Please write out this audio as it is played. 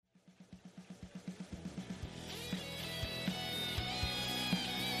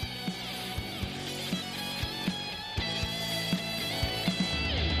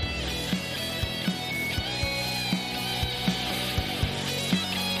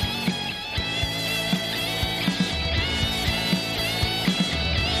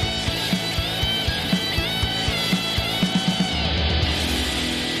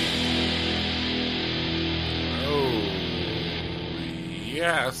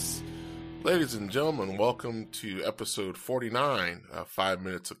Yes. Ladies and gentlemen, welcome to episode 49 of 5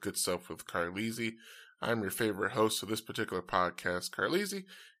 Minutes of Good Stuff with Carlisi. I'm your favorite host of this particular podcast, Carlisi,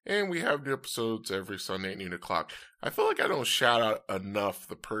 and we have new episodes every Sunday at noon o'clock. I feel like I don't shout out enough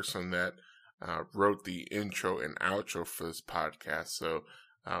the person that wrote the intro and outro for this podcast, so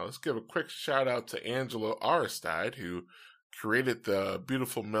let's give a quick shout out to Angelo Aristide, who created the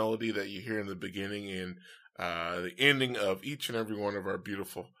beautiful melody that you hear in the beginning and the ending of each and every one of our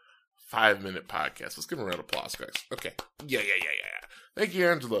beautiful 5-minute podcasts. Let's give him a round of applause, guys. Okay. Yeah. Thank you,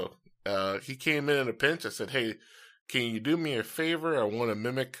 Angelo. He came in a pinch. I said, hey, can you do me a favor? I want to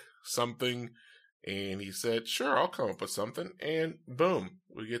mimic something. And he said, sure, I'll come up with something. And boom,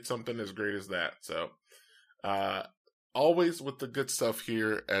 we get something as great as that. So, always with the good stuff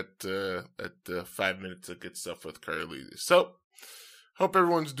here at 5 Minutes of Good Stuff with Carlisi. So, hope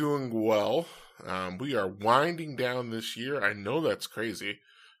everyone's doing well. We are winding down this year. I know that's crazy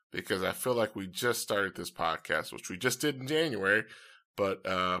because I feel like we just started this podcast, which we just did in January. But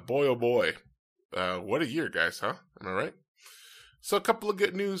boy, oh boy, what a year, guys, huh? Am I right? So a couple of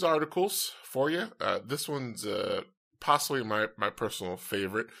good news articles for you. This one's possibly my personal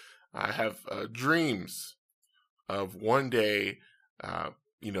favorite. I have dreams of one day,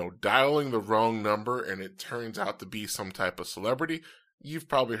 dialing the wrong number and it turns out to be some type of celebrity. You've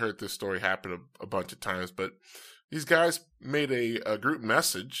probably heard this story happen a bunch of times, but these guys made a group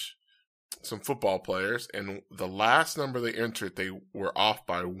message, some football players, and the last number they entered, they were off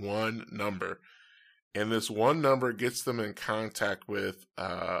by one number. And this one number gets them in contact with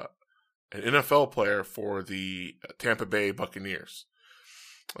an NFL player for the Tampa Bay Buccaneers.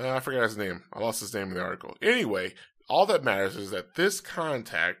 I forgot his name. I lost his name in the article. Anyway, all that matters is that this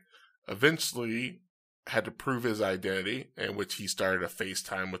contact eventually had to prove his identity, in which he started a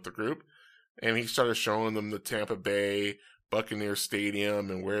FaceTime with the group. And he started showing them the Tampa Bay Buccaneers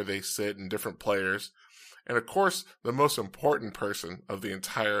Stadium and where they sit and different players. And of course, the most important person of the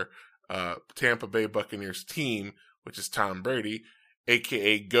entire Tampa Bay Buccaneers team, which is Tom Brady,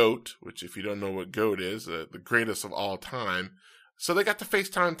 a.k.a. GOAT, which if you don't know what GOAT is, the greatest of all time. So they got to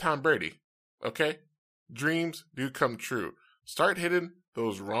FaceTime Tom Brady. Okay? Dreams do come true. Start hitting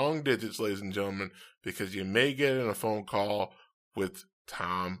those wrong digits, ladies and gentlemen, because you may get in a phone call with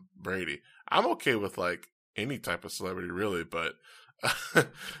Tom Brady. I'm okay with like any type of celebrity really, but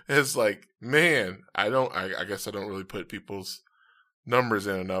it's like, man, I guess I don't really put people's numbers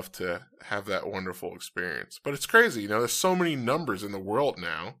in enough to have that wonderful experience. But it's crazy, there's so many numbers in the world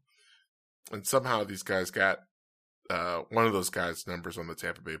now, and somehow these guys got one of those guys' numbers on the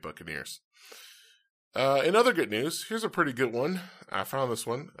Tampa Bay Buccaneers. In other good news, here's a pretty good one. I found this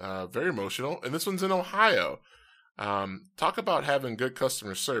one very emotional, and this one's in Ohio. Talk about having good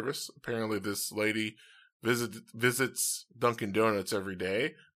customer service. Apparently this lady visits Dunkin' Donuts every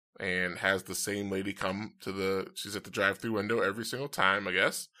day and has the same lady come she's at the drive-thru window every single time, I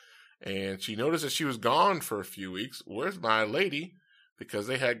guess. And she noticed that she was gone for a few weeks. Where's my lady? Because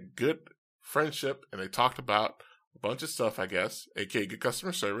they had good friendship and they talked about a bunch of stuff, I guess, aka good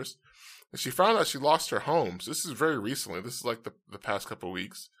customer service. And she found out she lost her home. So this is very recently. This is like the past couple of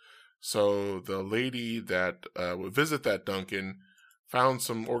weeks. So the lady that would visit that Dunkin' found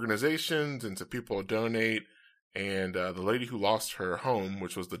some organizations and some people to donate. And the lady who lost her home,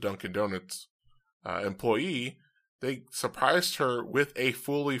 which was the Dunkin' Donuts employee, they surprised her with a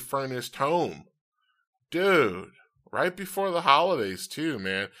fully furnished home. Dude, right before the holidays too,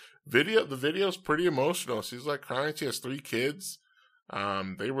 man. The video's pretty emotional. She's like crying. She has 3 kids.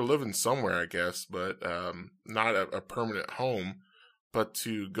 They were living somewhere, I guess, but not a permanent home. But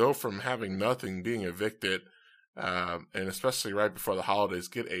to go from having nothing, being evicted, and especially right before the holidays,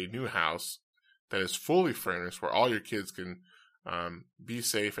 get a new house that is fully furnished where all your kids can be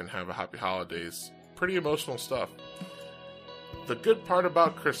safe and have a happy holidays. Pretty emotional stuff. The good part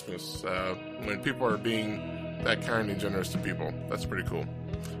about Christmas, when people are being that kind and generous to people, that's pretty cool.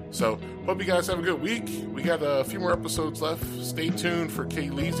 So, hope you guys have a good week. We got a few more episodes left. Stay tuned for Kay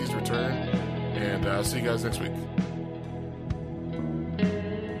Leezy's return, and I'll see you guys next week.